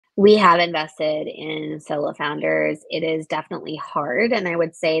We have invested in solo founders. It is definitely hard, and I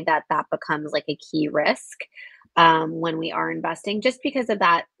would say that that becomes like a key risk when we are investing, just because of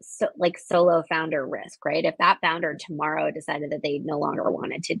that, like solo founder risk, right? If that founder tomorrow decided that they no longer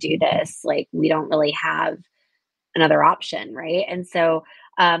wanted to do this, like we don't really have another option, right? And so,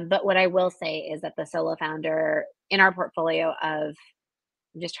 but what I will say is that the solo founder in our portfolio of,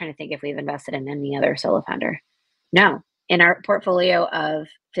 I'm just trying to think if we've invested in any other solo founder. No. In our portfolio of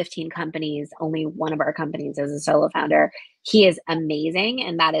 15 companies, only one of our companies is a solo founder. He is amazing,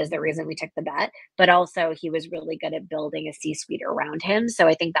 and that is the reason we took the bet. But also, he was really good at building a C suite around him. So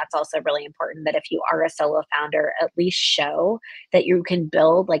I think that's also really important that if you are a solo founder, at least show that you can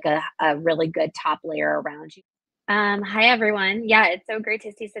build like a really good top layer around you. Hi, everyone. Yeah, it's so great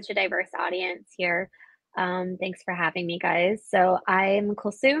to see such a diverse audience here. Thanks for having me, guys. So I'm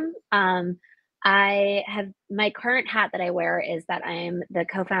Kalsoom. I have my current hat that I wear is that I'm the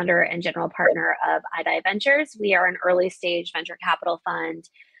co-founder and general partner of iDive Ventures. We are an early stage venture capital fund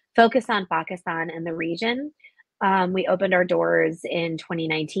focused on Pakistan and the region. We opened our doors in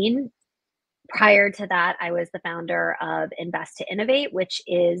 2019. Prior to that, I was the founder of Invest to Innovate, which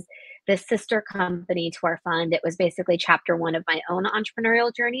is the sister company to our fund. It was basically chapter one of my own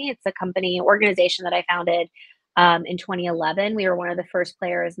entrepreneurial journey. It's a company organization that I founded in 2011. We were one of the first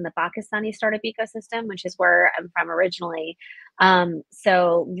players in the Pakistani startup ecosystem, which is where I'm from originally.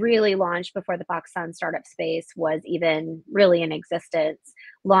 So really launched before the Pakistan startup space was even really in existence.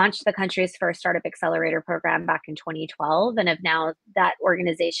 Launched the country's first startup accelerator program back in 2012, and have now that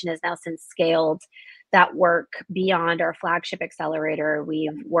organization has now since scaled that work beyond our flagship accelerator.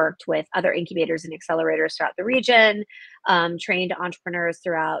 We've worked with other incubators and accelerators throughout the region, trained entrepreneurs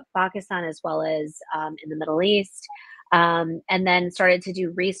throughout Pakistan as well as in the Middle East. And then started to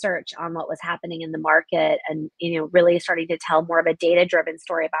do research on what was happening in the market, and really starting to tell more of a data-driven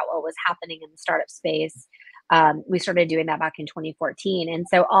story about what was happening in the startup space. We started doing that back in 2014. And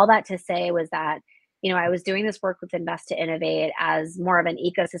so all that to say was that, I was doing this work with Invest to Innovate as more of an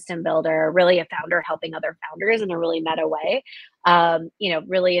ecosystem builder, really a founder helping other founders in a really meta way.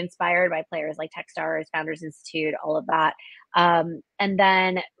 Really inspired by players like Techstars, Founders Institute, all of that. And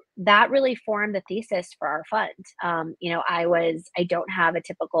then that really formed the thesis for our fund. I don't have a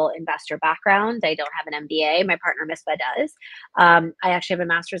typical investor background. I don't have an MBA. My partner Mispa does. I actually have a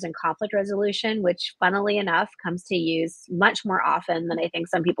master's in conflict resolution, which funnily enough comes to use much more often than I think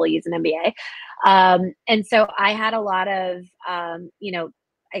some people use an MBA. And so I had a lot of,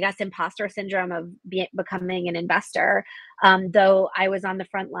 I guess, imposter syndrome of becoming an investor. Though I was on the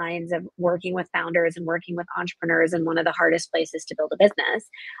front lines of working with founders and working with entrepreneurs in one of the hardest places to build a business.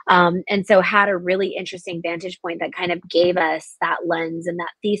 And so had a really interesting vantage point that kind of gave us that lens and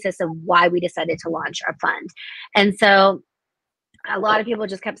that thesis of why we decided to launch our fund. And so a lot of people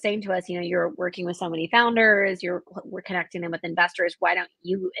just kept saying to us, you're working with so many founders, we're connecting them with investors. Why don't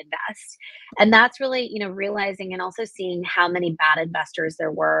you invest? And that's really, realizing and also seeing how many bad investors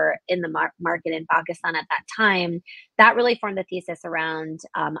there were in the market in Pakistan at that time. That really formed the thesis around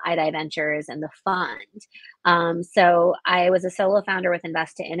iDive Ventures and the fund. So I was a solo founder with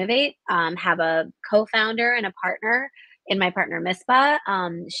Invest to Innovate, have a co-founder and a partner in my partner Mispa.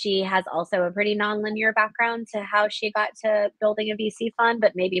 She has also a pretty non-linear background to how she got to building a VC fund,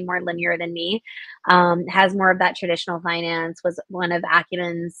 but maybe more linear than me. Has more of that traditional finance, was one of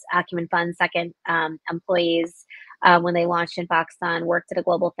Acumen Fund's second employees when they launched in Pakistan, worked at a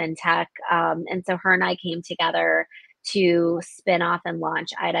global fintech. And so her and I came together to spin off and launch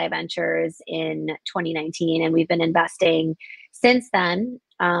iDive Ventures in 2019. And we've been investing since then.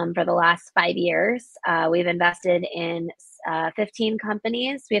 For the last 5 years, we've invested in 15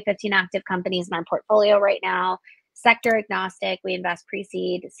 companies. We have 15 active companies in our portfolio right now. Sector agnostic. We invest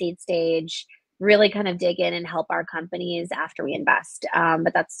pre-seed, seed stage, really kind of dig in and help our companies after we invest.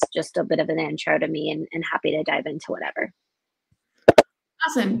 But that's just a bit of an intro to me, and happy to dive into whatever.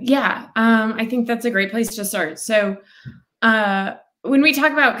 Awesome. Yeah. I think that's a great place to start. So when we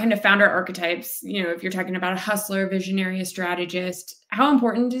talk about kind of founder archetypes, if you're talking about a hustler, visionary, a strategist, how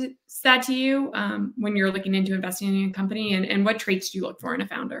important is that to you when you're looking into investing in a company, and what traits do you look for in a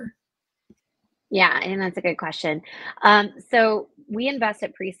founder? Yeah, and that's a good question. So we invest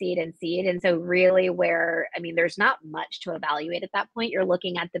at pre-seed and seed. And so really there's not much to evaluate at that point. You're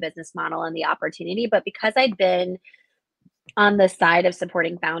looking at the business model and the opportunity. But because I'd been on the side of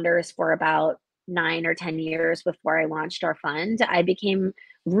supporting founders for about 9 or 10 years before I launched our fund, I became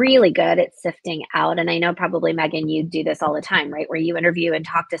really good at sifting out. And I know probably, Megan, you do this all the time, right? Where you interview and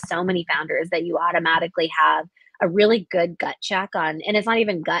talk to so many founders that you automatically have a really good gut check on, and it's not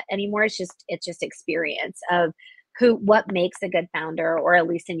even gut anymore. It's just experience of what makes a good founder, or at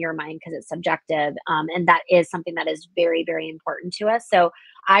least in your mind, because it's subjective. And that is something that is very, very important to us. So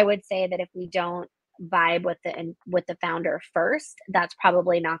I would say that if we don't vibe with the founder first, that's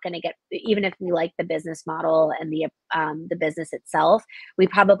probably not going to get, even if we like the business model and the business itself, we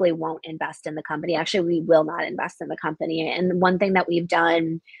probably won't invest in the company. Actually, we will not invest in the company. And one thing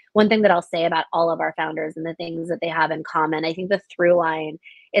that I'll say about all of our founders and the things that they have in common, I think the through line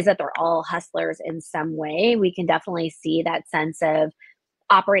is that they're all hustlers in some way. We can definitely see that sense of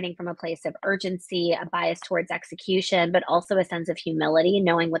operating from a place of urgency, a bias towards execution, but also a sense of humility,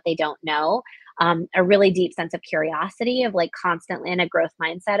 knowing what they don't know, a really deep sense of curiosity, of like constantly in a growth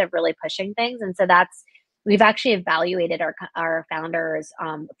mindset of really pushing things. And so we've actually evaluated our founders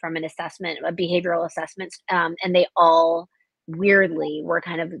from an assessment, a behavioral assessment, and they all weirdly were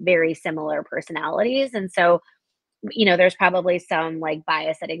kind of very similar personalities. And so there's probably some like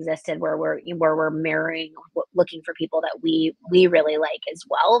bias that existed where we're mirroring, looking for people that we really like as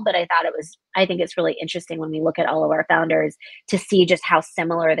well. But I think it's really interesting when we look at all of our founders to see just how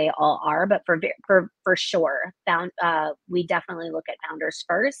similar they all are. But for sure, we definitely look at founders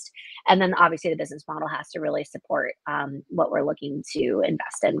first, and then obviously the business model has to really support what we're looking to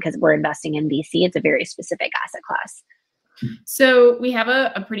invest in, because we're investing in VC. It's a very specific asset class. So we have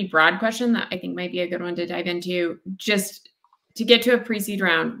a pretty broad question that I think might be a good one to dive into. Just to get to a pre-seed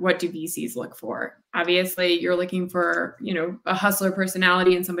round, what do VCs look for? Obviously, you're looking for, a hustler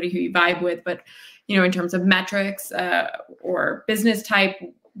personality and somebody who you vibe with, but, in terms of metrics or business type,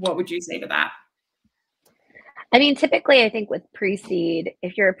 what would you say to that? I mean, typically, I think with pre-seed,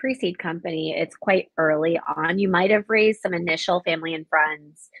 if you're a pre-seed company, it's quite early on. You might have raised some initial family and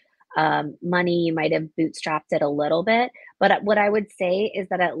friends money. You might have bootstrapped it a little bit. But what I would say is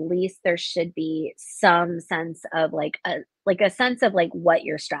that at least there should be some sense of like a sense of like what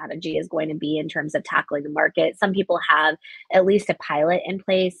your strategy is going to be in terms of tackling the market. Some people have at least a pilot in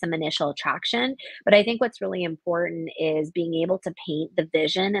place, some initial traction. But I think what's really important is being able to paint the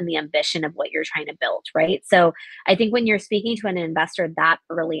vision and the ambition of what you're trying to build, right? So I think when you're speaking to an investor that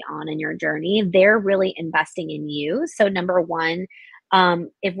early on in your journey, they're really investing in you. So number one,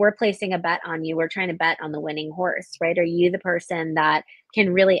 if we're placing a bet on you, we're trying to bet on the winning horse, right? Are you the person that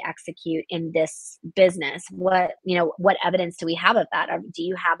can really execute in this business? What evidence do we have of that? Do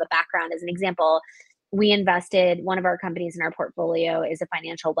you have a background? As an example, one of our companies in our portfolio is a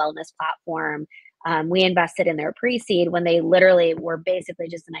financial wellness platform. We invested in their pre-seed when they literally were basically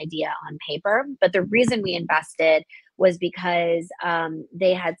just an idea on paper. But the reason we invested was because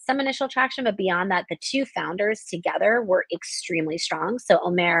they had some initial traction, but beyond that, the two founders together were extremely strong. So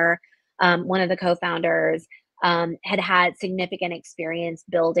Omer, one of the co-founders, had significant experience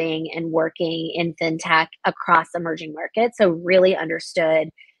building and working in fintech across emerging markets. So really understood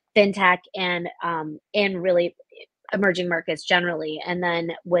fintech and really emerging markets generally. And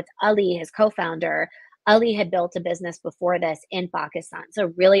then with Ali, his co-founder, Ali had built a business before this in Pakistan.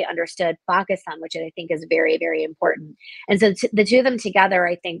 So really understood Pakistan, which I think is very, very important. And so the two of them together,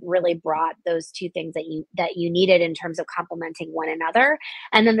 I think, really brought those two things that you needed in terms of complementing one another.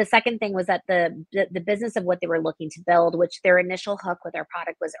 And then the second thing was that the business of what they were looking to build, which their initial hook with their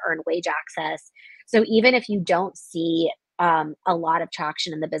product was earned wage access. So even if you don't see a lot of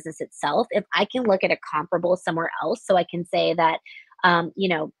traction in the business itself, if I can look at a comparable somewhere else, so I can say that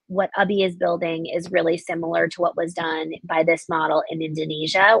what Abhi is building is really similar to what was done by this model in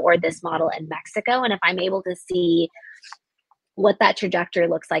Indonesia or this model in Mexico. And if I'm able to see what that trajectory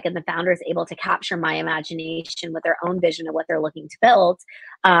looks like and the founder is able to capture my imagination with their own vision of what they're looking to build,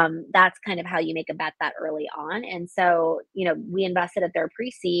 that's kind of how you make a bet that early on. And so, we invested at their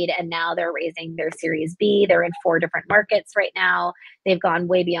pre-seed and now they're raising their Series B. They're in 4 different markets right now. They've gone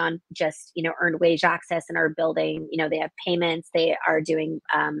way beyond just, earned wage access and are building, they have payments. They are doing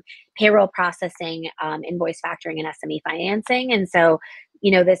payroll processing, invoice factoring, and SME financing. And so,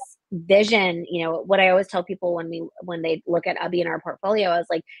 this vision, what I always tell people when they look at Abhi in our portfolio, I was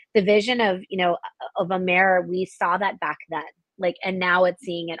like, the vision of Amer, we saw that back then, and now it's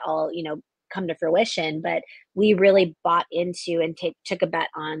seeing it all, come to fruition. But we really bought into and took a bet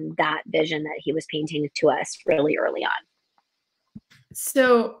on that vision that he was painting to us really early on.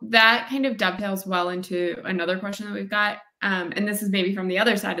 So that kind of dovetails well into another question that we've got. And this is maybe from the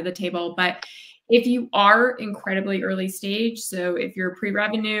other side of the table, but if you are incredibly early stage, so if you're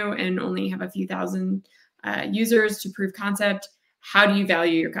pre-revenue and only have a few thousand users to prove concept, how do you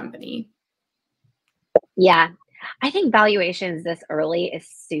value your company? Yeah, I think valuations this early is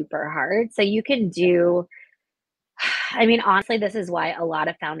super hard. So you can do I mean, honestly, this is why a lot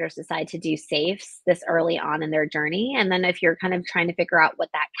of founders decide to do safes this early on in their journey. And then if you're kind of trying to figure out what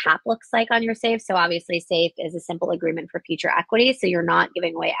that cap looks like on your safe, so obviously safe is a simple agreement for future equity. So you're not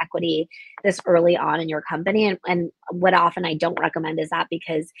giving away equity this early on in your company. And what often I don't recommend is that,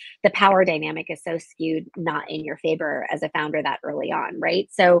 because the power dynamic is so skewed not in your favor as a founder that early on, right?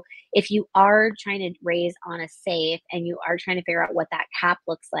 So if you are trying to raise on a safe and you are trying to figure out what that cap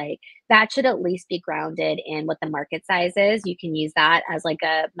looks like, that should at least be grounded in what the market size is. You can use that as like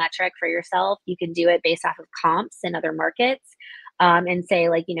a metric for yourself. You can do it based off of comps in other markets, and say,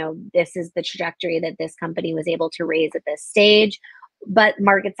 like, this is the trajectory that this company was able to raise at this stage. But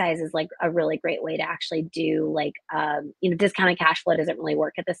market size is like a really great way to actually do, like, discounted cash flow doesn't really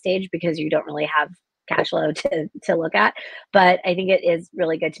work at this stage because you don't really have cash flow to look at. But I think it is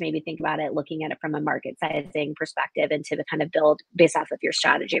really good to maybe think about it, looking at it from a market sizing perspective, and to kind of build based off of your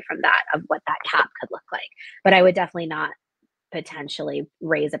strategy from that, of what that cap could look like. But I would definitely not potentially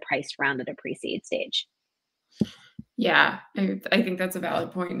raise a price round at a pre-seed stage. Yeah, I think that's a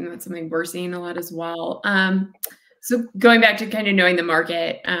valid point, and that's something we're seeing a lot as well. So going back to kind of knowing the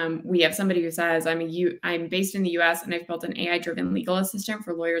market, we have somebody who says, I'm based in the US and I've built an AI-driven legal assistant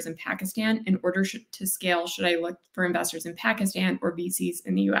for lawyers in Pakistan. In order to scale, should I look for investors in Pakistan or VCs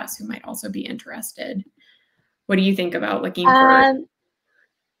in the US who might also be interested? What do you think about looking for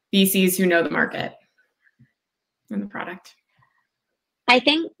VCs who know the market and the product? I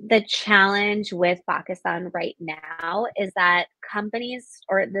think the challenge with Pakistan right now is that companies,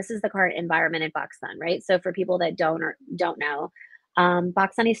 or this is the current environment in Pakistan, right? So for people that don't know,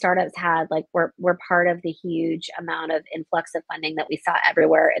 Pakistani startups had, like, we're part of the huge amount of influx of funding that we saw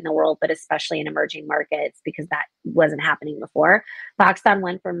everywhere in the world, but especially in emerging markets, because that wasn't happening before. Pakistan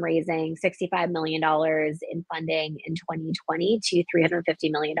went from raising $65 million in funding in 2020 to $350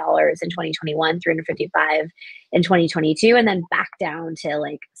 million in 2021, 355 in 2022, and then back down to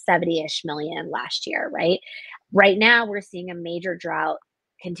like 70-ish million last year, right? Right now, we're seeing a major drought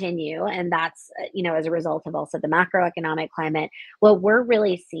continue, and that's as a result of also the macroeconomic climate. What we're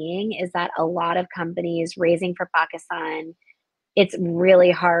really seeing is that a lot of companies raising for Pakistan, it's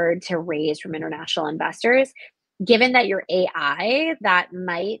really hard to raise from international investors. Given that you're AI, that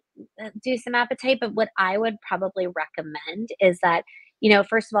might do some appetite. But what I would probably recommend is that,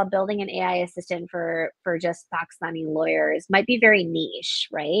 first of all, building an AI assistant for just Pakistani lawyers might be very niche,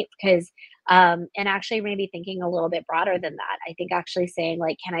 right? Because and actually maybe thinking a little bit broader than that. I think actually saying,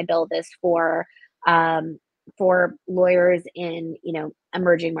 like, can I build this um, for lawyers in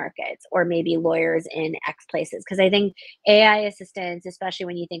emerging markets, or maybe lawyers in X places? Because I think AI assistants, especially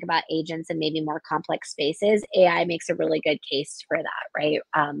when you think about agents and maybe more complex spaces, AI makes a really good case for that, right?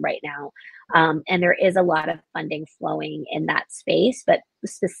 Right now. And there is a lot of funding flowing in that space, but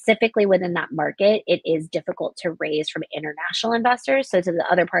specifically within that market, it is difficult to raise from international investors. So to the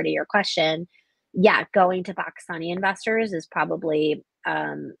other part of your question, yeah, going to Pakistani investors is probably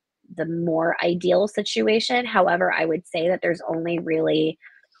the more ideal situation. However, I would say that there's only really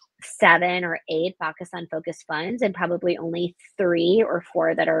 7 or 8 Pakistan focused funds, and probably only 3 or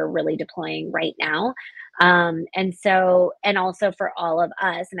 4 that are really deploying right now. And also for all of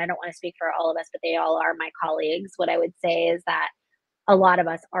us, and I don't want to speak for all of us, but they all are my colleagues. What I would say is that a lot of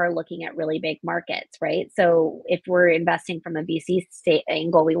us are looking at really big markets, right? So if we're investing from a VC state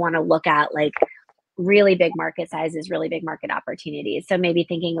angle, we want to look at, like, really big market sizes, really big market opportunities. So maybe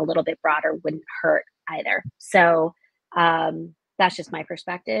thinking a little bit broader wouldn't hurt either. So that's just my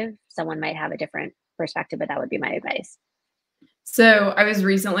perspective. Someone might have a different perspective, but that would be my advice. So I was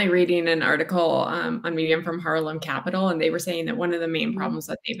recently reading an article on Medium from Harlem Capital, and they were saying that one of the main problems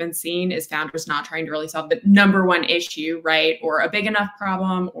that they've been seeing is founders not trying to really solve the number one issue, right? Or a big enough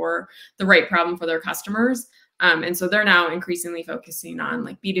problem, or the right problem for their customers. And so they're now increasingly focusing on,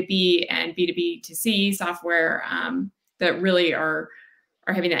 like, B2B and B2B2C software that really are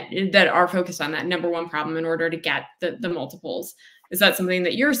having that are focused on that number one problem in order to get the multiples. Is that something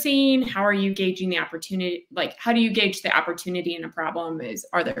that you're seeing? How are you gauging the opportunity? Like, how do you gauge the opportunity in a problem?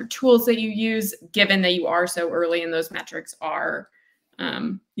 Are there tools that you use, given that you are so early and those metrics are,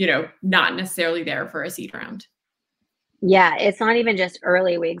 not necessarily there for a seed round? Yeah, it's not even just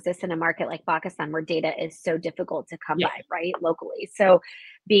early. We exist in a market like Pakistan where data is so difficult to come Yeah. by, right? Locally. So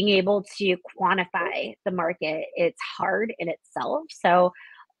being able to quantify the market, it's hard in itself. So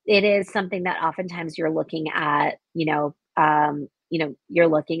it is something that oftentimes you're looking at, you're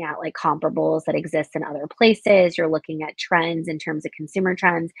looking at, like, comparables that exist in other places. You're looking at trends in terms of consumer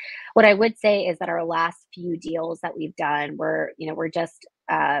trends. What I would say is that our last few deals that we've done, we're just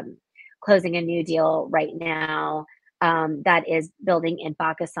closing a new deal right now. that is building in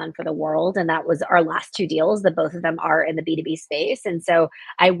Pakistan for the world. And that was our last two deals, that both of them are in the B2B space. And so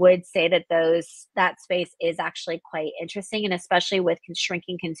I would say that that space is actually quite interesting. And especially with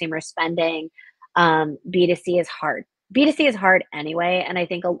shrinking consumer spending, B2C is hard. B2C is hard anyway. And I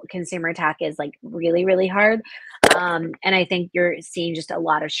think consumer tech is like really, really hard. And I think you're seeing just a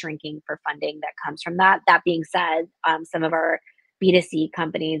lot of shrinking for funding that comes from that. That being said, some of our B2C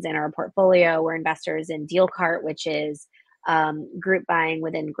companies in our portfolio, we're investors in DealCart, which is group buying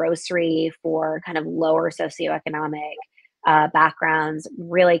within grocery for kind of lower socioeconomic backgrounds,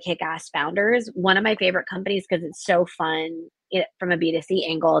 really kick-ass founders. One of my favorite companies because it's so fun from a B2C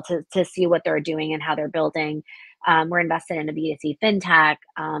angle to see what they're doing and how they're building. We're invested in a B2C fintech.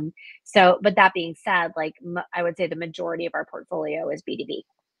 But that being said, like I would say the majority of our portfolio is B2B.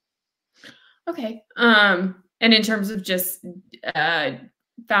 Okay. And in terms of just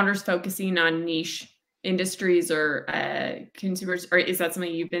founders focusing on niche industries or consumers, or is that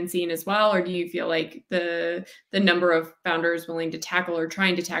something you've been seeing as well? Or do you feel like the number of founders willing to tackle or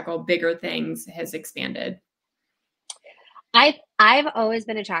trying to tackle bigger things has expanded? I've always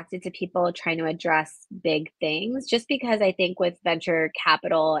been attracted to people trying to address big things just because I think with venture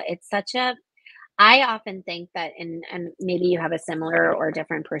capital, it's such a I often think that, and maybe you have a similar or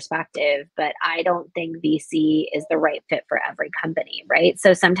different perspective, but I don't think VC is the right fit for every company, right?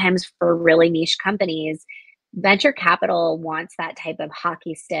 So sometimes for really niche companies, venture capital wants that type of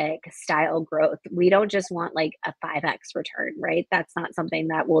hockey stick style growth. We don't just want like a 5x return, right? That's not something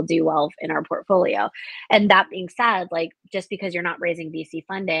that will do well in our portfolio. And that being said, like just because you're not raising VC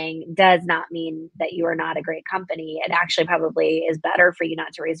funding does not mean that you are not a great company. It actually probably is better for you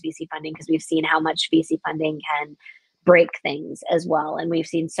not to raise VC funding because we've seen how much VC funding can break things as well. And we've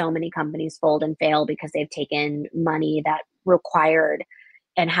seen so many companies fold and fail because they've taken money that required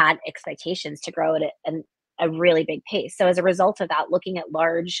and had expectations to grow at a really big pace. So as a result of that, looking at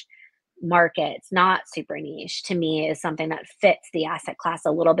large markets, not super niche, to me is something that fits the asset class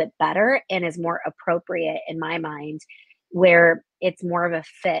a little bit better and is more appropriate in my mind, where it's more of a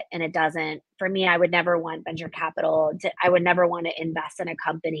fit and it doesn't, for me, I would never want venture capital I would never want to invest in a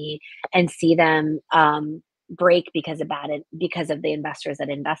company and see them break because of the investors that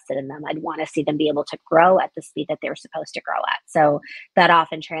invested in them. I'd want to see them be able to grow at the speed that they're supposed to grow at. So that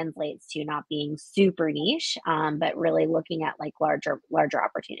often translates to not being super niche, but really looking at like larger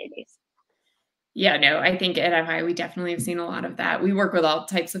opportunities. Yeah, no, I think at MI, we definitely have seen a lot of that. We work with all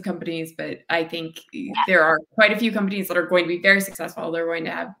types of companies, but I think there are quite a few companies that are going to be very successful. They're going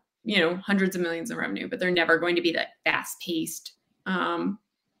to have, hundreds of millions in revenue, but they're never going to be that fast-paced,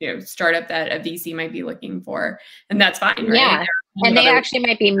 startup that a VC might be looking for. And that's fine, right? Yeah. And they actually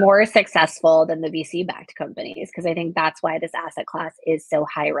might be more successful than the VC-backed companies, because I think that's why this asset class is so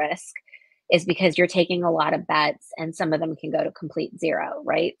high risk, is because you're taking a lot of bets and some of them can go to complete zero,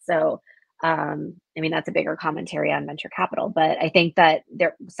 right? So that's a bigger commentary on venture capital, but I think that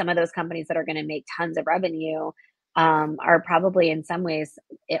some of those companies that are going to make tons of revenue are probably in some ways,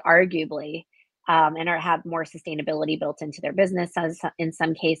 arguably, and have more sustainability built into their business. As in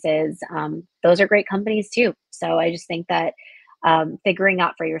some cases, those are great companies too. So I just think that figuring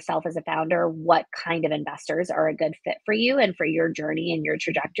out for yourself as a founder what kind of investors are a good fit for you and for your journey and your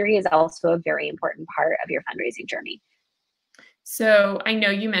trajectory is also a very important part of your fundraising journey. So I know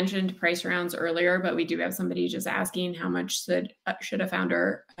you mentioned price rounds earlier, but we do have somebody just asking how much should a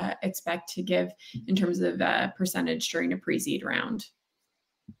founder expect to give in terms of percentage during a pre-seed round?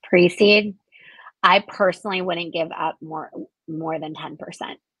 Pre-seed, I personally wouldn't give up more than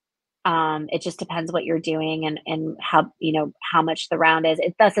 10%. It just depends what you're doing and how much the round is.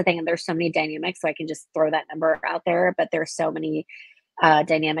 That's the thing, and there's so many dynamics, so I can just throw that number out there, but there's so many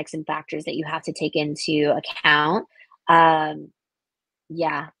dynamics and factors that you have to take into account.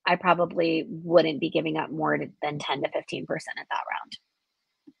 Yeah, I probably wouldn't be giving up more than 10 to 15% at that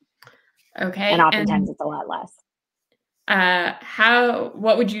round. Okay. And oftentimes it's a lot less.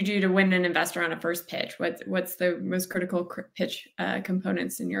 What would you do to win an investor on a first pitch? What's the most critical pitch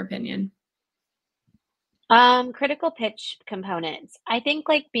components in your opinion? Critical pitch components. I think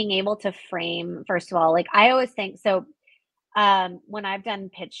like being able to frame, first of all, like I always think, so when I've done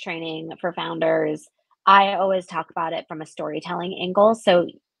pitch training for founders, I always talk about it from a storytelling angle. So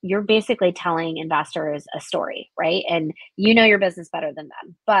you're basically telling investors a story, right? And you know your business better than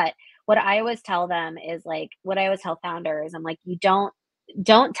them. But what I always tell them is like, what I always tell founders, I'm like, you don't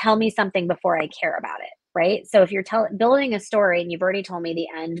tell me something before I care about it, right? So if you're building a story and you've already told me the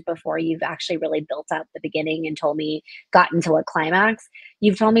end before you've actually really built up the beginning and told me, gotten to a climax,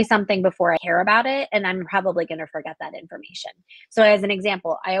 you've told me something before I care about it, and I'm probably going to forget that information. So as an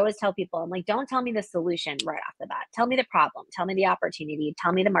example, I always tell people, I'm like, don't tell me the solution right off the bat. Tell me the problem, tell me the opportunity,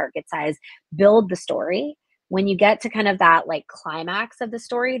 tell me the market size, build the story. When you get to kind of that like climax of the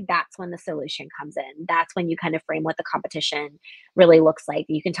story, that's when the solution comes in. That's when you kind of frame what the competition really looks like.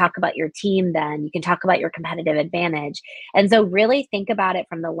 You can talk about your team, then you can talk about your competitive advantage. And so really think about it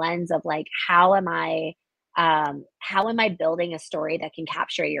from the lens of like, how am I building a story that can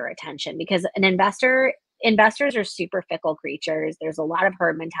capture your attention? Because investors are super fickle creatures. There's a lot of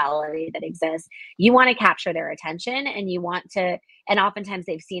herd mentality that exists. You want to capture their attention, and oftentimes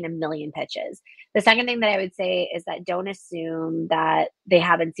they've seen a million pitches. The second thing that I would say is that don't assume that they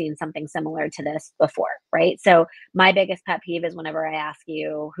haven't seen something similar to this before, right? So my biggest pet peeve is whenever I ask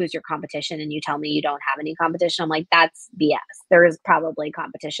you who's your competition and you tell me you don't have any competition, I'm like, that's BS. There is probably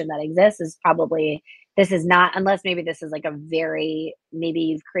competition that exists. This is not, unless maybe this is like maybe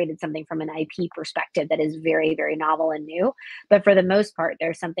you've created something from an IP perspective that is very, very novel and new. But for the most part,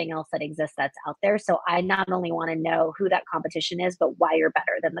 there's something else that exists that's out there. So I not only want to know who that competition is, but why you're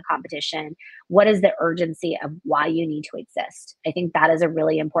better than the competition. What is the urgency of why you need to exist? I think that is a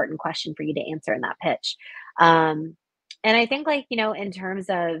really important question for you to answer in that pitch. And I think, like, in terms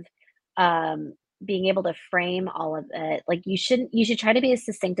of, being able to frame all of it, like you should try to be as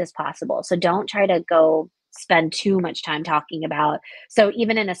succinct as possible. So don't try to go spend too much time talking about, so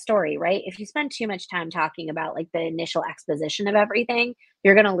even in a story, right? If you spend too much time talking about like the initial exposition of everything,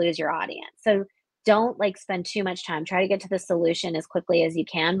 you're going to lose your audience. So don't like spend too much time. Try to get to the solution as quickly as you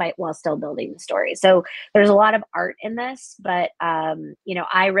can while still building the story. So there's a lot of art in this, but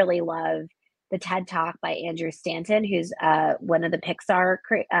I really love the TED Talk by Andrew Stanton, who's one of the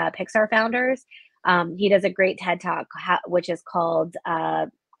Pixar founders. He does a great TED Talk, which is called, I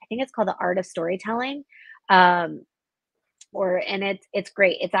think it's called The Art of Storytelling. And it's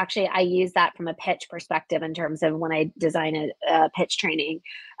great. It's actually, I use that from a pitch perspective in terms of when I design a pitch training,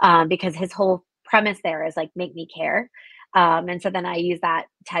 because his whole premise there is like, make me care. And so then I use that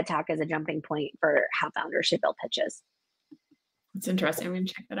TED Talk as a jumping point for how founders should build pitches. That's interesting. I'm going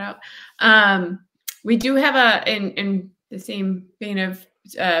to check that out. We do have in the same vein of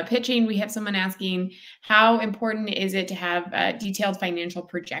pitching, we have someone asking, how important is it to have detailed financial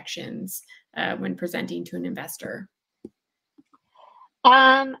projections when presenting to an investor?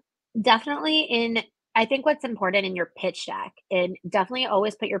 Definitely I think what's important in your pitch deck, and definitely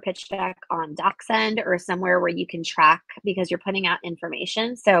always put your pitch deck on DocSend or somewhere where you can track, because you're putting out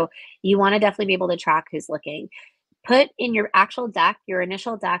information. So you want to definitely be able to track who's looking. Put in your actual deck, your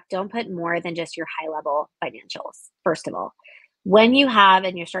initial deck, don't put more than just your high level financials, first of all. When you have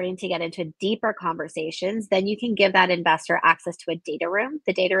and you're starting to get into deeper conversations, then you can give that investor access to a data room.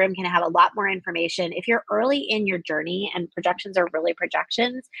 The data room can have a lot more information. If you're early in your journey and projections are really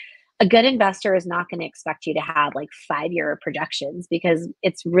projections, a good investor is not going to expect you to have like 5-year projections, because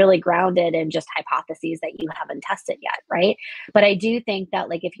it's really grounded in just hypotheses that you haven't tested yet, right? But I do think that,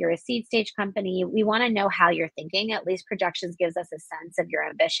 like, if you're a seed stage company, we want to know how you're thinking. At least projections gives us a sense of your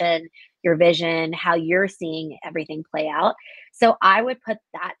ambition, your vision, how you're seeing everything play out. So I would put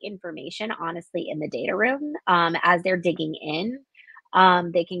that information honestly in the data room, as they're digging in.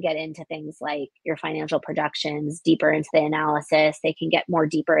 They can get into things like your financial projections, deeper into the analysis. They can get more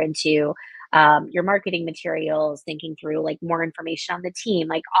deeper into your marketing materials, thinking through like more information on the team,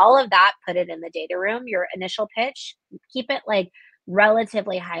 like all of that. Put it in the data room. Your initial pitch, keep it like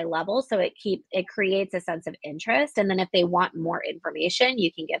relatively high level, so it creates a sense of interest. And then if they want more information,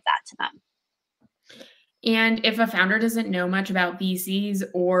 you can give that to them. And if a founder doesn't know much about VCs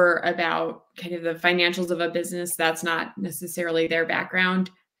or about kind of the financials of a business, that's not necessarily their background,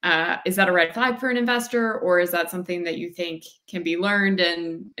 is that a red flag for an investor, or is that something that you think can be learned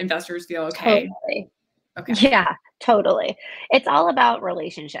and investors feel okay? Totally. Okay. Yeah, totally. It's all about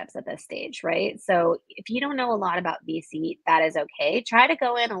relationships at this stage, right? So if you don't know a lot about VC, that is okay. Try to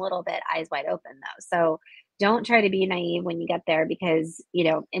go in a little bit eyes wide open though. So don't try to be naive when you get there, because,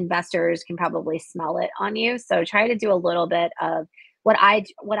 investors can probably smell it on you. So try to do a little bit of what I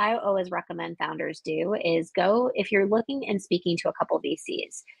always recommend founders do is go, if you're looking and speaking to a couple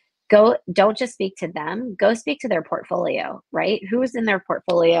VCs, don't just speak to them, go speak to their portfolio, right? Who's in their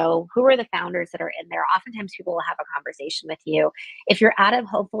portfolio? Who are the founders that are in there? Oftentimes people will have a conversation with you. If you're out of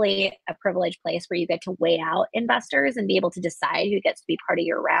hopefully a privileged place where you get to weigh out investors and be able to decide who gets to be part of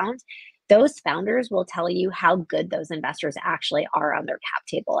your round, those founders will tell you how good those investors actually are on their cap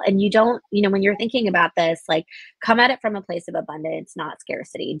table. And you don't, when you're thinking about this, like, come at it from a place of abundance, not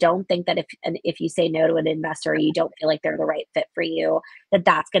scarcity. Don't think that if you say no to an investor, you don't feel like they're the right fit for you,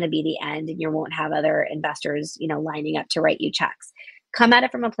 that's going to be the end and you won't have other investors, lining up to write you checks. Come at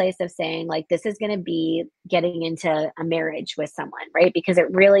it from a place of saying, like, this is going to be getting into a marriage with someone, right? Because it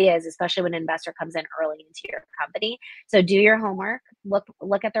really is, especially when an investor comes in early into your company. So do your homework,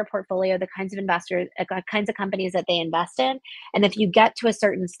 look at their portfolio, the kinds of investors, kinds of companies that they invest in. And if you get to a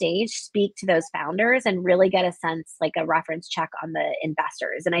certain stage, speak to those founders and really get a sense, like a reference check on the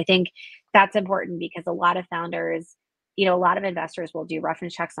investors. And I think that's important because a lot of founders, a lot of investors will do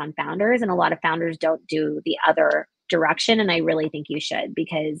reference checks on founders, and a lot of founders don't do the other direction. And I really think you should,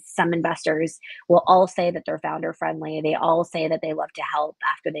 because some investors will all say that they're founder friendly. They all say that they love to help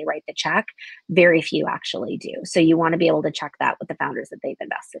after they write the check. Very few actually do. So you want to be able to check that with the founders that they've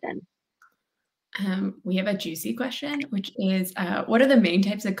invested in. We have a juicy question, which is, what are the main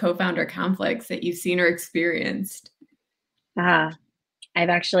types of co-founder conflicts that you've seen or experienced?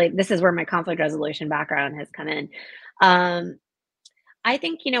 This is where my conflict resolution background has come in. I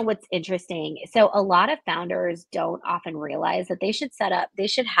think, what's interesting. So a lot of founders don't often realize that they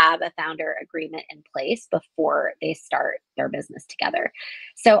should have a founder agreement in place before they start their business together.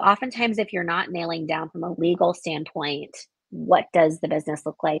 So oftentimes, if you're not nailing down from a legal standpoint, what does the business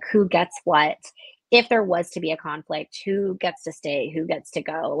look like? Who gets what? If there was to be a conflict, who gets to stay? Who gets to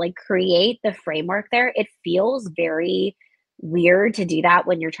go? Like, create the framework there. It feels very weird to do that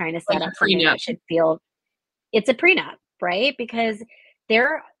when you're trying to set up something that should feel, it's a prenup, right? Because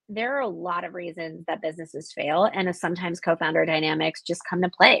there are a lot of reasons that businesses fail, and sometimes co-founder dynamics just come to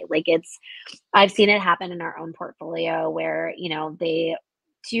play. Like, I've seen it happen in our own portfolio where, they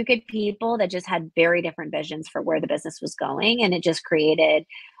two good people that just had very different visions for where the business was going, and it just created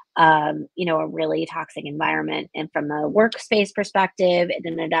a really toxic environment. And from a workspace perspective, it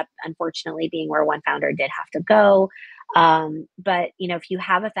ended up unfortunately being where one founder did have to go. But if you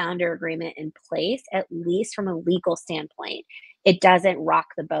have a founder agreement in place, at least from a legal standpoint, it doesn't rock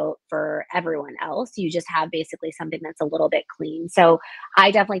the boat for everyone else. You just have basically something that's a little bit clean. So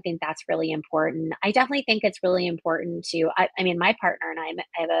I definitely think that's really important. I definitely think it's really important I mean, my partner and I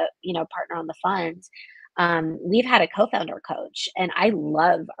have a, partner on the fund. We've had a co-founder coach, and I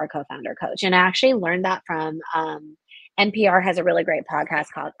love our co-founder coach. And I actually learned that from, NPR has a really great podcast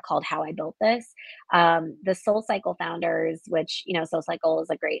called How I Built This. The Soul Cycle founders, which, Soul Cycle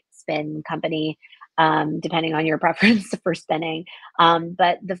is a great spin company, depending on your preference for spinning.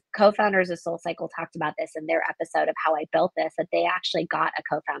 But the co-founders of Soul Cycle talked about this in their episode of How I Built This, that they actually got a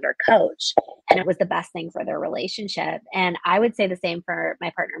co-founder coach, and it was the best thing for their relationship. And I would say the same for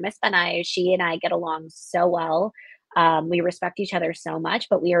my partner, Miss Benai. She and I get along so well. We respect each other so much,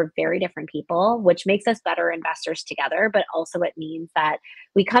 but we are very different people, which makes us better investors together. But also it means that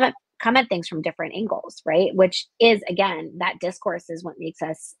we come at things from different angles, right? Which is, again, that discourse is what makes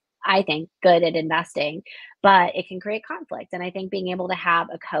us, I think, good at investing, but it can create conflict. And I think being able to have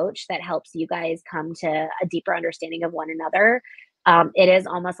a coach that helps you guys come to a deeper understanding of one another. It is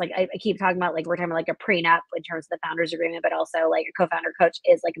almost like I keep talking about, like, we're talking about like a prenup in terms of the founders agreement, but also like a co-founder coach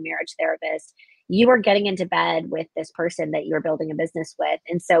is like a marriage therapist. You are getting into bed with this person that you're building a business with.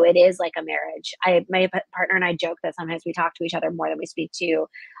 And so it is like a marriage. My partner and I joke that sometimes we talk to each other more than we speak to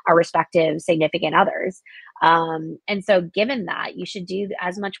our respective significant others. And so given that, you should do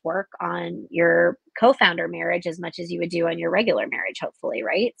as much work on your co-founder marriage as much as you would do on your regular marriage, hopefully,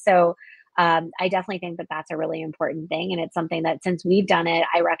 right? So I definitely think that that's a really important thing. And it's something that, since we've done it,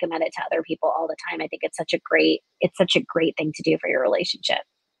 I recommend it to other people all the time. I think it's such a great thing to do for your relationship.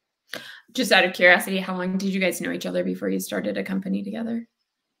 Just out of curiosity, how long did you guys know each other before you started a company together?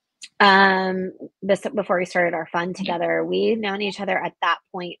 Before we started our fund together, we've known each other at that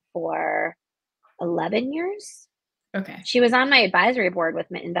point for 11 years. Okay. She was on my advisory board with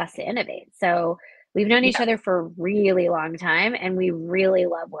Invest to Innovate. So we've known each other for a really long time, and we really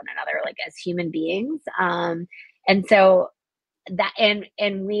love one another, like, as human beings. And so that,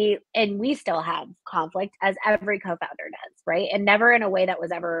 and we still have conflict, as every co-founder does, right? And never in a way that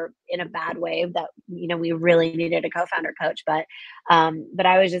was ever in a bad way that, we really needed a co-founder coach. But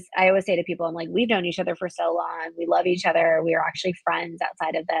I always say to people, I'm like, we've known each other for so long. We love each other. We are actually friends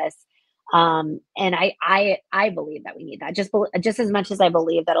outside of this. And I believe that we need that, just as much as I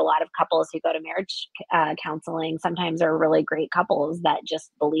believe that a lot of couples who go to marriage counseling sometimes are really great couples that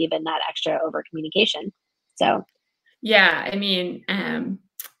just believe in that extra over communication. So yeah, I mean,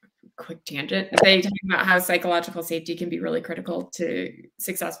 quick tangent. They talk about how psychological safety can be really critical to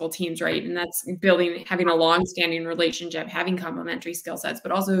successful teams, right? And that's having a long-standing relationship, having complementary skill sets,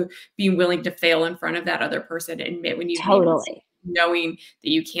 but also being willing to fail in front of that other person, admit when you've made mistakes, Totally. knowing that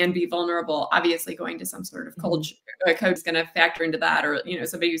you can be vulnerable. Obviously, going to some sort of coach is going to factor into that, or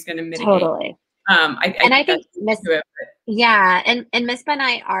somebody who's going to mitigate. Totally. I And I think think that's to it. yeah, and Miss and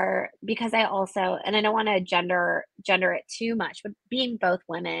I are, because I also, and I don't want to gender it too much, but being both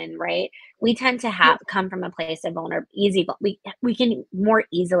women, right? We tend to have come from a place of we can more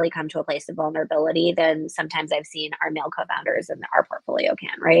easily come to a place of vulnerability than sometimes I've seen our male co-founders in our portfolio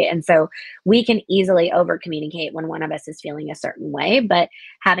can, right? And so we can easily over communicate when one of us is feeling a certain way, but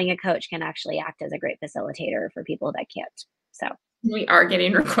having a coach can actually act as a great facilitator for people that can't. So we are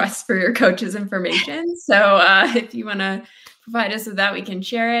getting requests for your coach's information. So if you want to provide us with that, we can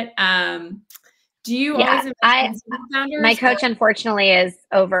share it. Do you always invest in single founders? My coach unfortunately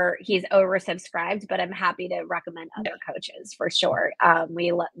he's oversubscribed, but I'm happy to recommend other coaches for sure.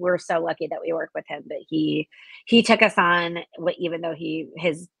 We're so lucky that we work with him, but he took us on, even though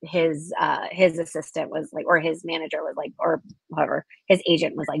his assistant was like, or his manager was like, or whoever, his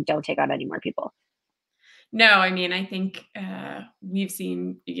agent was like, don't take on any more people. No, I mean, I think we've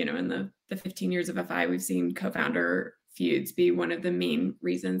seen, in the 15 years of FI, we've seen co-founder feuds be one of the main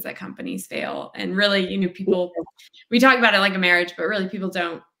reasons that companies fail. And really, people, we talk about it like a marriage, but really people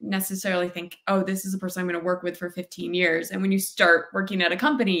don't necessarily think, oh, this is a person I'm going to work with for 15 years. And when you start working at a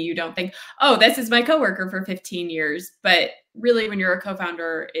company, you don't think, oh, this is my coworker for 15 years. But really, when you're a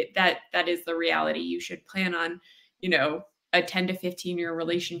co-founder, that is the reality. You should plan on, a 10 to 15 year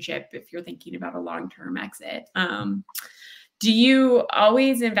relationship if you're thinking about a long-term exit. Do you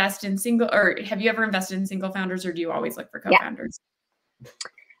always invest in or have you ever invested in single founders, or do you always look for co-founders? Yeah.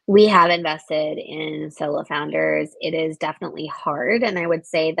 We have invested in solo founders. It is definitely hard. And I would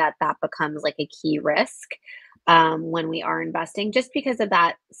say that becomes like a key risk when we are investing, just because of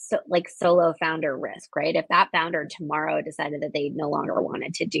that solo founder risk, right? If that founder tomorrow decided that they no longer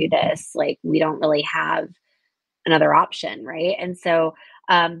wanted to do this, like we don't really have another option, right? And so,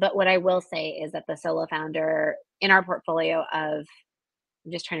 but what I will say is that the solo founder in our portfolio I'm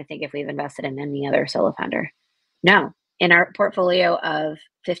just trying to think if we've invested in any other solo founder. No, in our portfolio of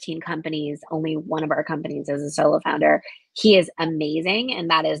 15 companies, only one of our companies is a solo founder. He is amazing, and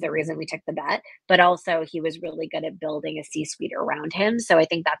that is the reason we took the bet. But also, he was really good at building a C-suite around him. So I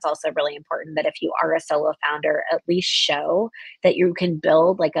think that's also really important, that if you are a solo founder, at least show that you can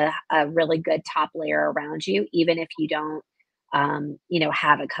build like a really good top layer around you, even if you don't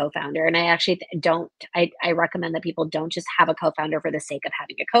have a co-founder. And I actually I recommend that people don't just have a co-founder for the sake of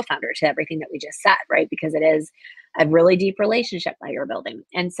having a co-founder, to everything that we just said, right? Because it is a really deep relationship that you're building.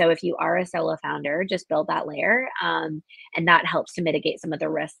 And so if you are a solo founder, just build that layer. And that helps to mitigate some of the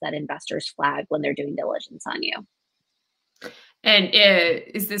risks that investors flag when they're doing diligence on you. And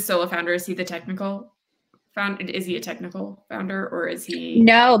is this solo founder, is he the technical founder? Is he a technical founder, or is he?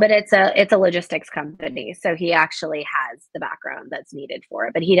 No, but it's a logistics company. So he actually has the background that's needed for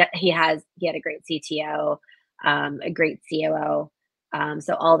it. But he had a great CTO, a great COO.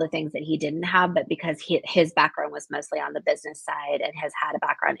 So all the things that he didn't have, but because his background was mostly on the business side and has had a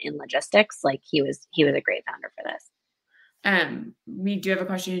background in logistics, like he was a great founder for this. We do have a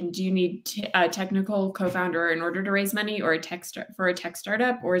question. Do you need a technical co-founder in order to raise money, or for a tech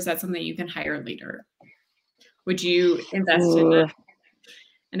startup, or is that something you can hire later? Would you invest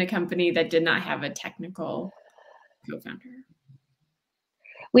in a company that did not have a technical co-founder?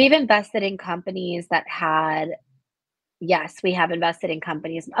 We've invested in companies that had, yes, we have invested in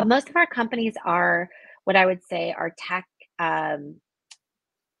companies. Most of our companies are what I would say are tech,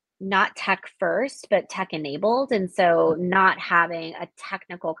 not tech first, but tech enabled. And so not having a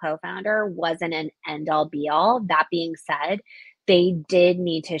technical co-founder wasn't an end all be all. That being said, they did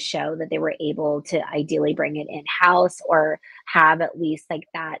need to show that they were able to ideally bring it in house, or have at least like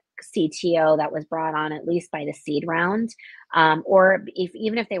that CTO that was brought on at least by the seed round. Or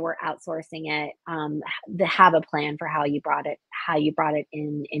even if they were outsourcing it, have a plan for how you brought it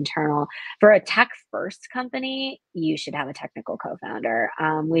in internal. For a tech first company, you should have a technical co-founder.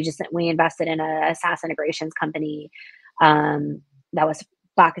 We invested in a SaaS integrations company that was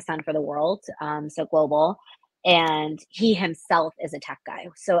Pakistan for the world, so global. And he himself is a tech guy.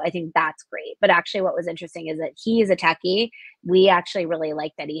 So I think that's great. But actually what was interesting is that he is a techie. We actually really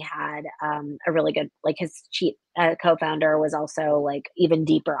liked that he had a really good, like his chief co-founder was also like even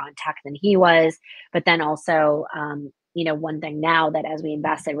deeper on tech than he was. But then also, one thing now that as we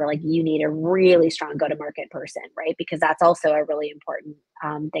invested, we're like, you need a really strong go-to-market person, right? Because that's also a really important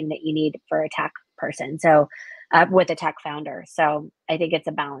thing that you need for a tech person. So with a tech founder. So I think it's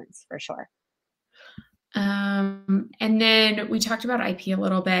a balance for sure. And then we talked about IP a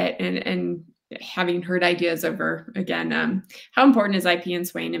little bit and having heard ideas over again. How important is IP in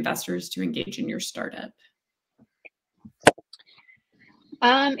swaying investors to engage in your startup?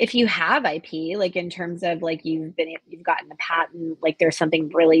 If you have IP, like in terms of like you've gotten a patent, like there's something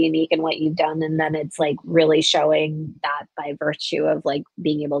really unique in what you've done, and then it's like really showing that by virtue of like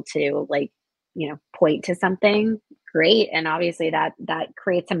being able to like, point to something great, and obviously that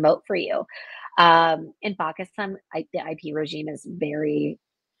creates a moat for you. In Pakistan, the IP regime is very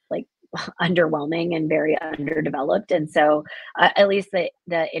like underwhelming and very underdeveloped, and so at least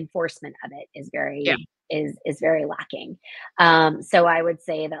the enforcement of it is Yeah. very lacking. So I would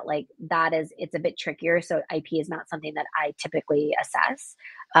say that like it's a bit trickier. So IP is not something that I typically assess,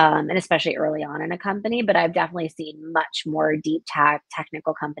 and especially early on in a company. But I've definitely seen much more deep tech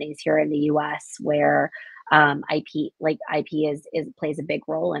technical companies here in the U.S. where IP is plays a big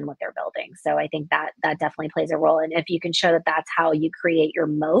role in what they're building. So I think that definitely plays a role. And if you can show that that's how you create your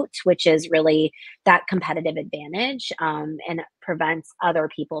moat, which is really that competitive advantage, and prevents other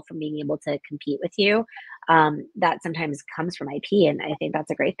people from being able to compete with you, that sometimes comes from IP, and I think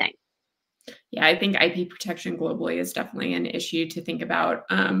that's a great thing. Yeah, I think IP protection globally is definitely an issue to think about.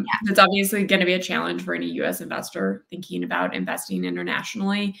 That's obviously going to be a challenge for any US investor thinking about investing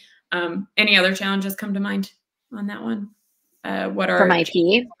internationally. Any other challenges come to mind on that one? What From are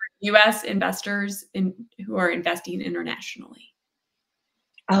IP. US investors who are investing internationally?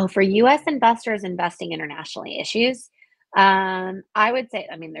 Oh, for US investors investing internationally, issues. I would say,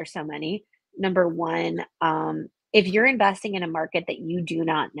 I mean, there's so many. Number one, if you're investing in a market that you do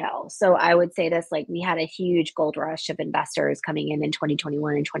not know. So I would say this, like we had a huge gold rush of investors coming in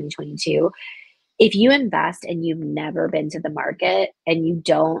 2021 and 2022. If you invest and you've never been to the market and you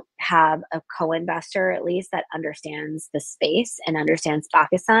don't have a co-investor at least that understands the space and understands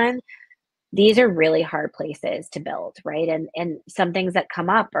Pakistan, these are really hard places to build, right? And some things that come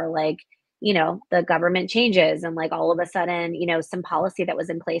up are like, the government changes and like all of a sudden, some policy that was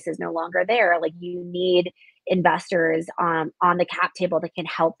in place is no longer there. Like you need investors on the cap table that can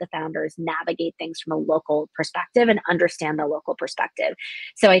help the founders navigate things from a local perspective and understand the local perspective.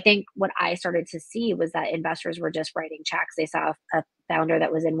 So I think what I started to see was that investors were just writing checks. They saw a founder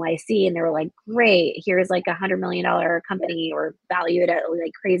that was in YC and they were like, great, here's like $100 million company or valued at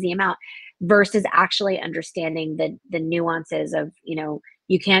like crazy amount, versus actually understanding the nuances of,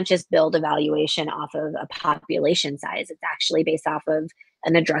 you can't just build a valuation off of a population size. It's actually based off of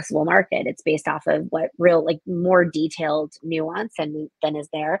an addressable market. It's based off of what real, like more detailed nuance and than is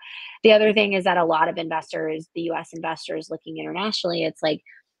there. The other thing is that a lot of investors, the US investors looking internationally, it's like,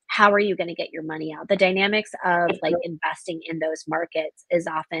 how are you going to get your money out? The dynamics of like investing in those markets is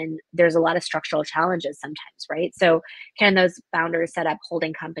often there's a lot of structural challenges sometimes, right? So can those founders set up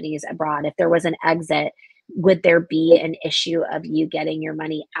holding companies abroad? If there was an exit, would there be an issue of you getting your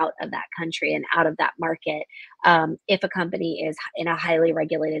money out of that country and out of that market? If a company is in a highly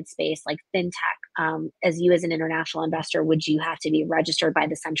regulated space like fintech, as you as an international investor, would you have to be registered by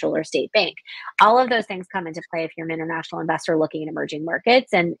the central or state bank? All of those things come into play if you're an international investor looking at emerging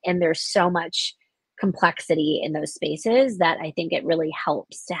markets, and there's so much complexity in those spaces that I think it really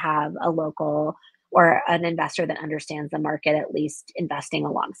helps to have a local or an investor that understands the market at least investing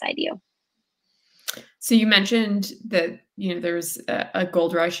alongside you. So you mentioned that there's a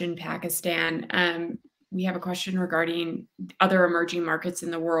gold rush in Pakistan. We have a question regarding other emerging markets in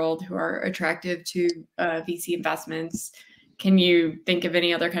the world who are attractive to VC investments. Can you think of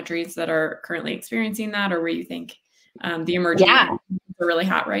any other countries that are currently experiencing that, or where you think the emerging Yeah. markets are really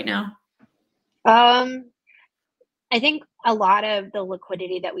hot right now? I think a lot of the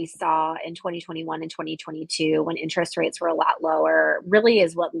liquidity that we saw in 2021 and 2022 when interest rates were a lot lower really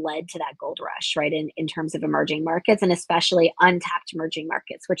is what led to that gold rush, right? In terms of emerging markets and especially untapped emerging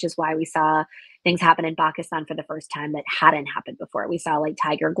markets, which is why we saw things happen in Pakistan for the first time that hadn't happened before. We saw like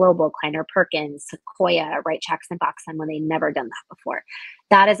Tiger Global, Kleiner Perkins, Sequoia write checks in Pakistan when they never done that before.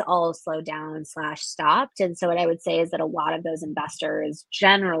 That is all slowed down / stopped. And so what I would say is that a lot of those investors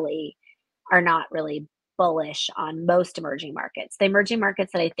generally are not really bullish on most emerging markets. The emerging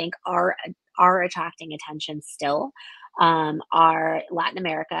markets that I think are attracting attention still are Latin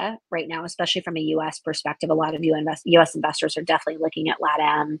America right now, especially from a U.S. perspective. A lot of U.S. investors are definitely looking at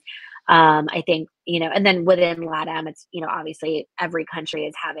LATAM. I think, and then within LATAM, it's, obviously every country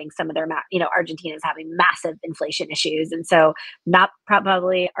is having some of their, Argentina is having massive inflation issues. And so not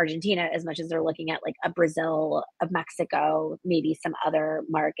probably Argentina as much as they're looking at like a Brazil, of Mexico, maybe some other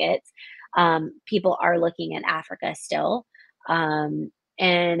markets. People are looking at Africa still.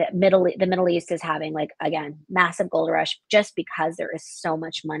 And the Middle East is having like again massive gold rush just because there is so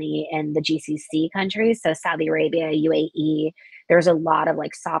much money in the GCC countries. So Saudi Arabia, UAE, there's a lot of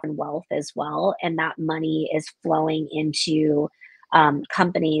like sovereign wealth as well, and that money is flowing into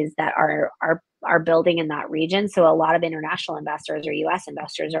companies that are building in that region. So a lot of international investors or U.S.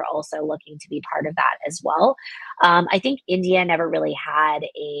 investors are also looking to be part of that as well. I think India never really had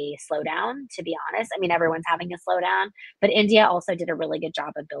a slowdown, to be honest. I mean, everyone's having a slowdown, but India also did a really good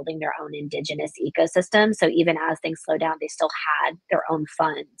job of building their own indigenous ecosystem. So even as things slow down, they still had their own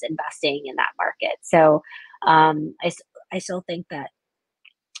funds investing in that market. So I still think that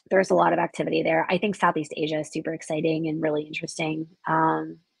there's a lot of activity there. I think Southeast Asia is super exciting and really interesting.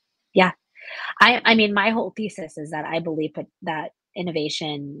 Yeah, I mean, my whole thesis is that I believe that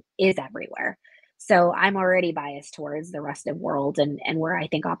innovation is everywhere. So I'm already biased towards the rest of the world and where I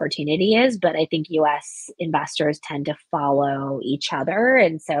think opportunity is, but I think US investors tend to follow each other.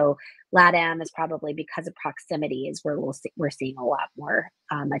 And so LATAM is probably because of proximity is where we're seeing a lot more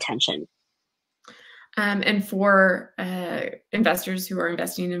attention. And for investors who are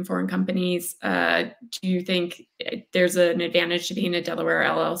investing in foreign companies, do you think there's an advantage to being a Delaware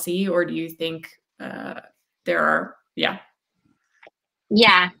LLC, or do you think there are, yeah?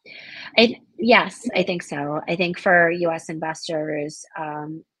 Yeah, yes, I think so. I think for US investors,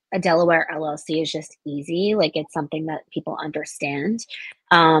 a Delaware LLC is just easy. Like it's something that people understand.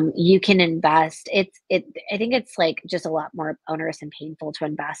 You can invest. I think it's like just a lot more onerous and painful to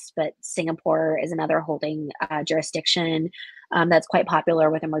invest. But Singapore is another holding jurisdiction that's quite popular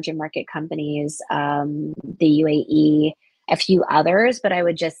with emerging market companies. The UAE, a few others, but I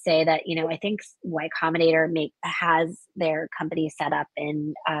would just say that I think Y Combinator has their company set up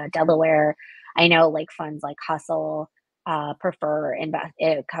in Delaware. I know like funds like Hustle prefer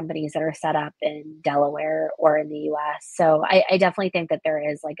companies that are set up in Delaware or in the U.S. So I definitely think that there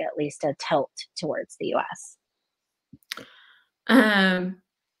is like at least a tilt towards the U.S. And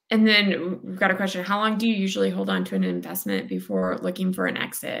then we've got a question. How long do you usually hold on to an investment before looking for an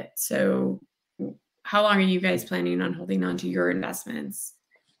exit? So how long are you guys planning on holding on to your investments?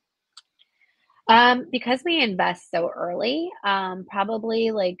 Because we invest so early,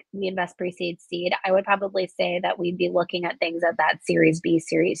 probably like we invest pre-seed seed, I would probably say that we'd be looking at things at that Series B,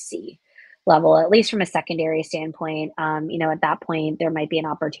 Series C level, at least from a secondary standpoint. At that point, there might be an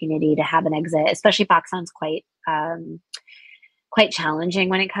opportunity to have an exit, especially Foxcon's quite challenging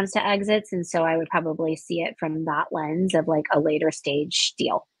when it comes to exits. And so I would probably see it from that lens of like a later stage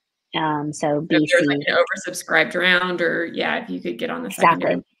deal. So If there's like BC. an oversubscribed round, or if you could get on the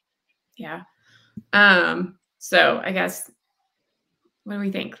secondary. Exactly. Yeah. So I guess, what do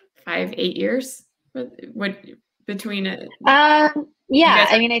we think? 5, 8 years? What between it? Yeah,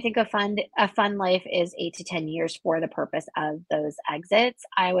 I mean, I think a fund life is 8 to 10 years for the purpose of those exits.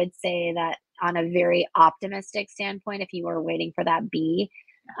 I would say that on a very optimistic standpoint, if you were waiting for that B,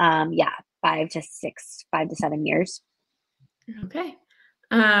 5 to 7 years. Okay.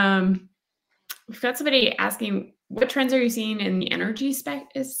 We've got somebody asking, what trends are you seeing in the energy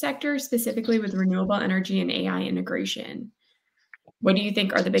sector, specifically with renewable energy and AI integration? What do you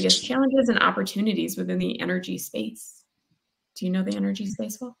think are the biggest challenges and opportunities within the energy space? Do you know the energy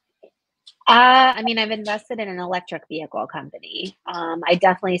space well? I mean, I've invested in an electric vehicle company. I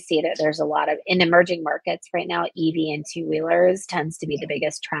definitely see that there's a lot of in emerging markets right now. EV and two-wheelers tends to be the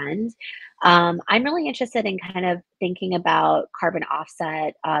biggest trend. I'm really interested in kind of thinking about carbon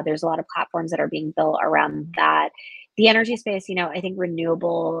offset. There's a lot of platforms that are being built around that. The energy space, I think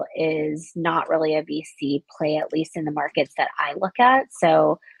renewable is not really a VC play, at least in the markets that I look at.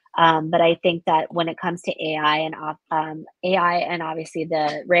 So but I think that when it comes to AI and obviously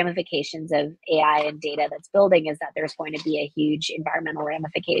the ramifications of AI and data that's building is that there's going to be a huge environmental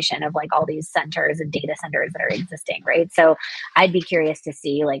ramification of like all these centers and data centers that are existing, right? So I'd be curious to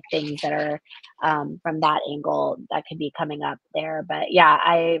see like things that are from that angle that could be coming up there. But yeah,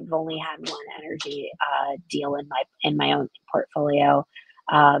 I've only had one energy deal in my own portfolio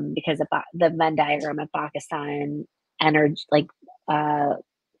because of the Venn diagram of Pakistan energy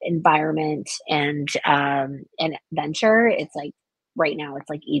environment and venture. It's like right now it's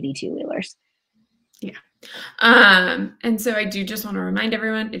like EV two-wheelers. Yeah. And so I do just want to remind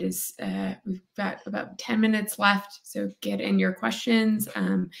everyone, it is we've got about 10 minutes left, so get in your questions,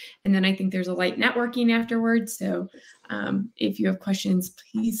 and then I think there's a light networking afterwards. So if you have questions,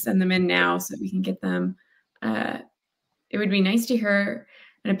 please send them in now so that we can get them. It would be nice to hear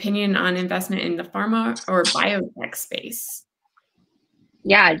an opinion on investment in the pharma or biotech space.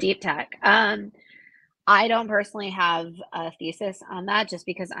 Yeah, deep tech. I don't personally have a thesis on that just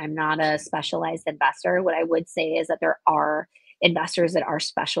because I'm not a specialized investor. What I would say is that there are investors that are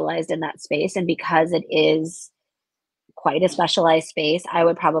specialized in that space. And because it is quite a specialized space, I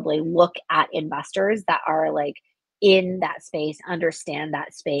would probably look at investors that are like in that space, understand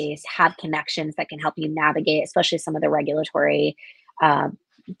that space, have connections that can help you navigate, especially some of the regulatory um,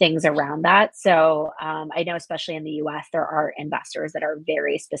 things around that. So I know, especially in the US, there are investors that are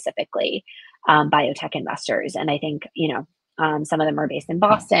very specifically biotech investors. And I think, some of them are based in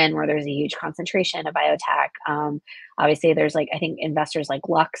Boston, where there's a huge concentration of biotech. Obviously, there's like, I think investors like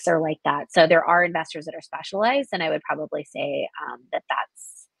Lux are like that. So there are investors that are specialized, and I would probably say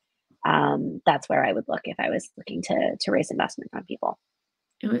that's where I would look if I was looking to raise investment from people.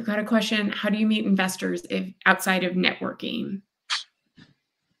 And we've got a question: how do you meet investors if outside of networking?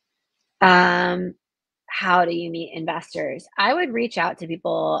 How do you meet investors? I would reach out to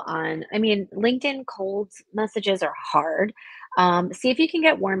people LinkedIn cold messages are hard. See if you can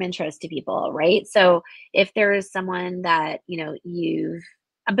get warm interest to people, right? So if there is someone that,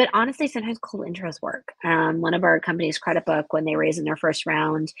 but honestly, sometimes cold intros work. One of our companies, Credit Book, when they raised in their first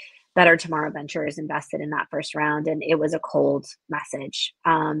round, Better Tomorrow Ventures invested in that first round, and it was a cold message.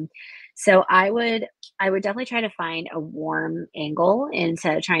 So I would definitely try to find a warm angle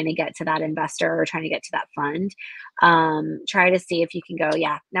into trying to get to that investor or trying to get to that fund. Try to see if you can go,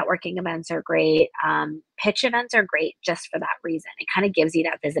 yeah, networking events are great. Pitch events are great just for that reason. It kind of gives you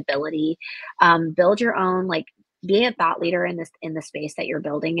that visibility. Build your own, like, being a thought leader in the space that you're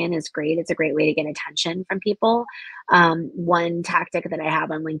building in is great. It's a great way to get attention from people. One tactic that I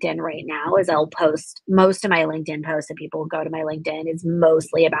have on LinkedIn right now is I'll post most of my LinkedIn posts, and people go to my LinkedIn, is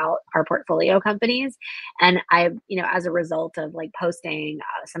mostly about our portfolio companies. And as a result of like posting,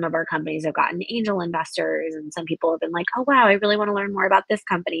 some of our companies have gotten angel investors, and some people have been like, oh wow, I really want to learn more about this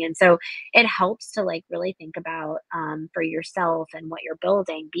company. And so it helps to like really think about, for yourself and what you're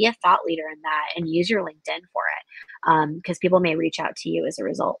building, be a thought leader in that and use your LinkedIn for it. Because people may reach out to you as a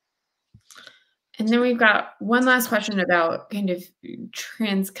result. And then we've got one last question about kind of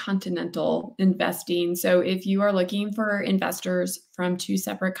transcontinental investing. So if you are looking for investors from two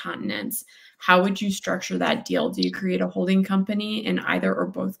separate continents, how would you structure that deal? Do you create a holding company in either or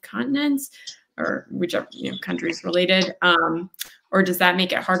both continents, or whichever countries related? Or does that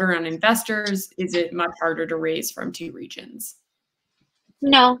make it harder on investors? Is it much harder to raise from two regions?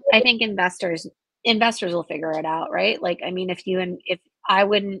 No, I think investors will figure it out, right? Like, I mean, if I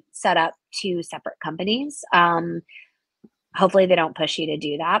wouldn't set up two separate companies, hopefully they don't push you to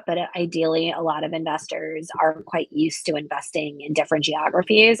do that. But ideally, a lot of investors are quite used to investing in different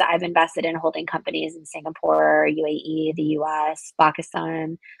geographies. I've invested in holding companies in Singapore, UAE, the US,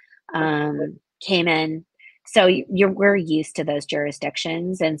 Pakistan, Cayman. So we're used to those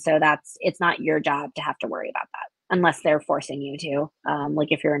jurisdictions. And so it's not your job to have to worry about that, unless they're forcing you to,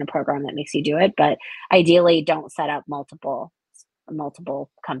 like if you're in a program that makes you do it. But ideally, don't set up multiple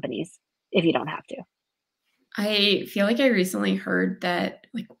companies if you don't have to. I feel like I recently heard that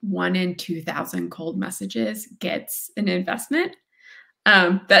like 1 in 2,000 cold messages gets an investment.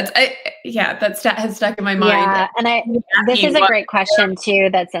 That has stuck in my mind. Yeah, and this is a great question too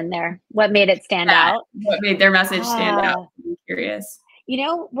that's in there. What made it stand out? What made their message stand out? I'm curious. You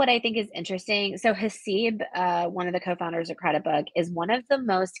know what I think is interesting? So Hasib, one of the co-founders of Credit Book, is one of the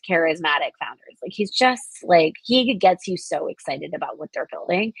most charismatic founders. Like he's just like, he gets you so excited about what they're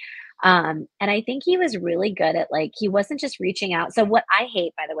building. And I think he was really good at like, he wasn't just reaching out. So what I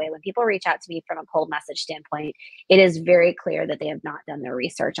hate, by the way, when people reach out to me from a cold message standpoint, it is very clear that they have not done their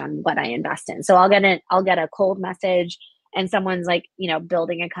research on what I invest in. So I'll get a cold message, and someone's like,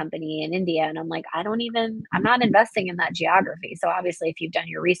 building a company in India. And I'm like, I'm not investing in that geography. So obviously if you've done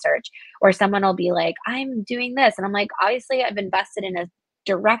your research, or someone will be like, I'm doing this. And I'm like, obviously I've invested in a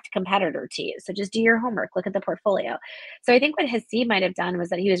direct competitor to you. So just do your homework, look at the portfolio. So I think what Hasib might have done was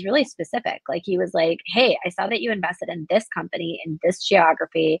that he was really specific. Like he was like, hey, I saw that you invested in this company in this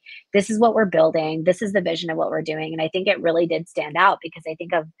geography. This is what we're building. This is the vision of what we're doing. And I think it really did stand out, because I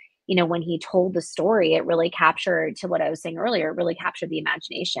think of, when he told the story, it really captured, to what I was saying earlier, it really captured the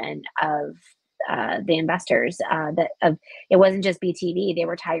imagination of the investors. It wasn't just BTV; they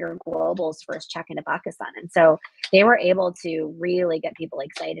were Tiger Global's first check into Pakistan, and so they were able to really get people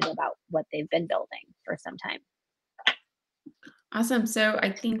excited about what they've been building for some time. Awesome. So I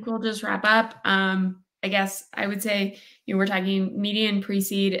think we'll just wrap up. I guess I would say we're talking median,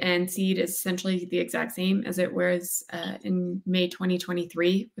 pre-seed, and seed is essentially the exact same as it was in May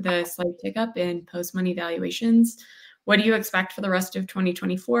 2023, with a slight tick up in post-money valuations. What do you expect for the rest of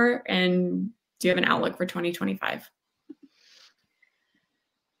 2024? And do you have an outlook for 2025?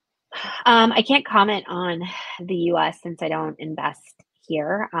 I can't comment on the US since I don't invest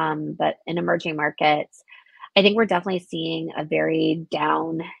here, but in emerging markets, I think we're definitely seeing a very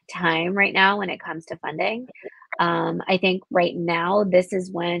down time right now when it comes to funding. I think right now this is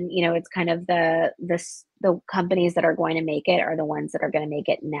when, it's kind of the companies that are going to make it are the ones that are going to make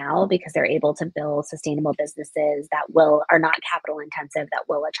it now because they're able to build sustainable businesses that will are not capital intensive, that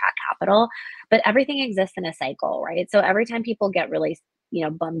will attract capital. But everything exists in a cycle, right? So every time people get really,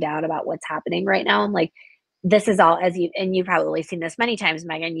 bummed out about what's happening right now, I'm like, this is all as you and you've probably seen this many times,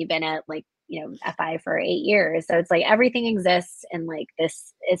 Megan. You've been at like, FI for 8 years. So it's like everything exists in like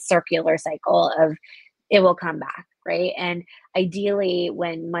this is circular cycle of it will come back, right? And ideally,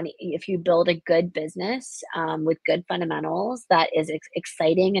 when money, if you build a good business with good fundamentals that is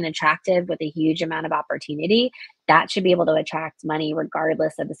exciting and attractive with a huge amount of opportunity, that should be able to attract money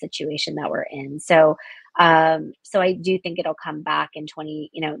regardless of the situation that we're in. So I do think it'll come back in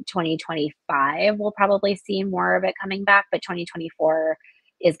 2025. We'll probably see more of it coming back, but 2024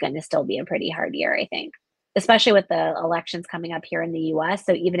 is going to still be a pretty hard year, I think, especially with the elections coming up here in the US.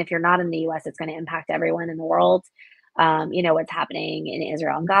 So even if you're not in the US, it's going to impact everyone in the world. What's happening in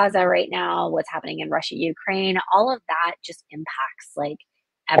Israel and Gaza right now, what's happening in Russia, Ukraine, all of that just impacts like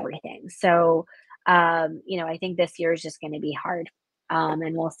everything. So, I think this year is just going to be hard.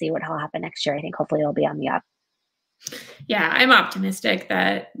 And we'll see what will happen next year. I think hopefully it'll be on the up. Yeah, I'm optimistic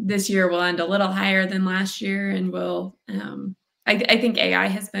that this year will end a little higher than last year, and will. I think AI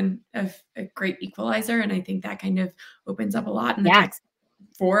has been a great equalizer, and I think that kind of opens up a lot in the Yeah, tech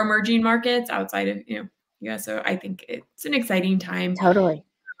for emerging markets outside of US. So I think it's an exciting time. totally.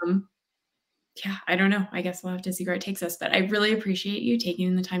 Um, yeah, I don't know. I guess we'll have to see where it takes us. But I really appreciate you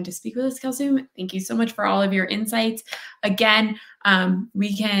taking the time to speak with us, Kalsoom. Thank you so much for all of your insights. Again,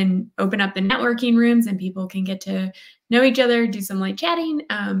 we can open up the networking rooms and people can get to know each other, do some light chatting.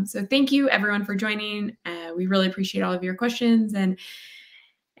 So thank you, everyone, for joining. We really appreciate all of your questions, and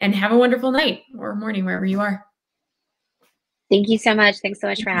have a wonderful night or morning wherever you are. Thank you so much. Thanks so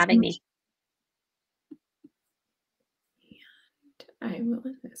much Thank for you so having much. me. And I will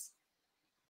end this.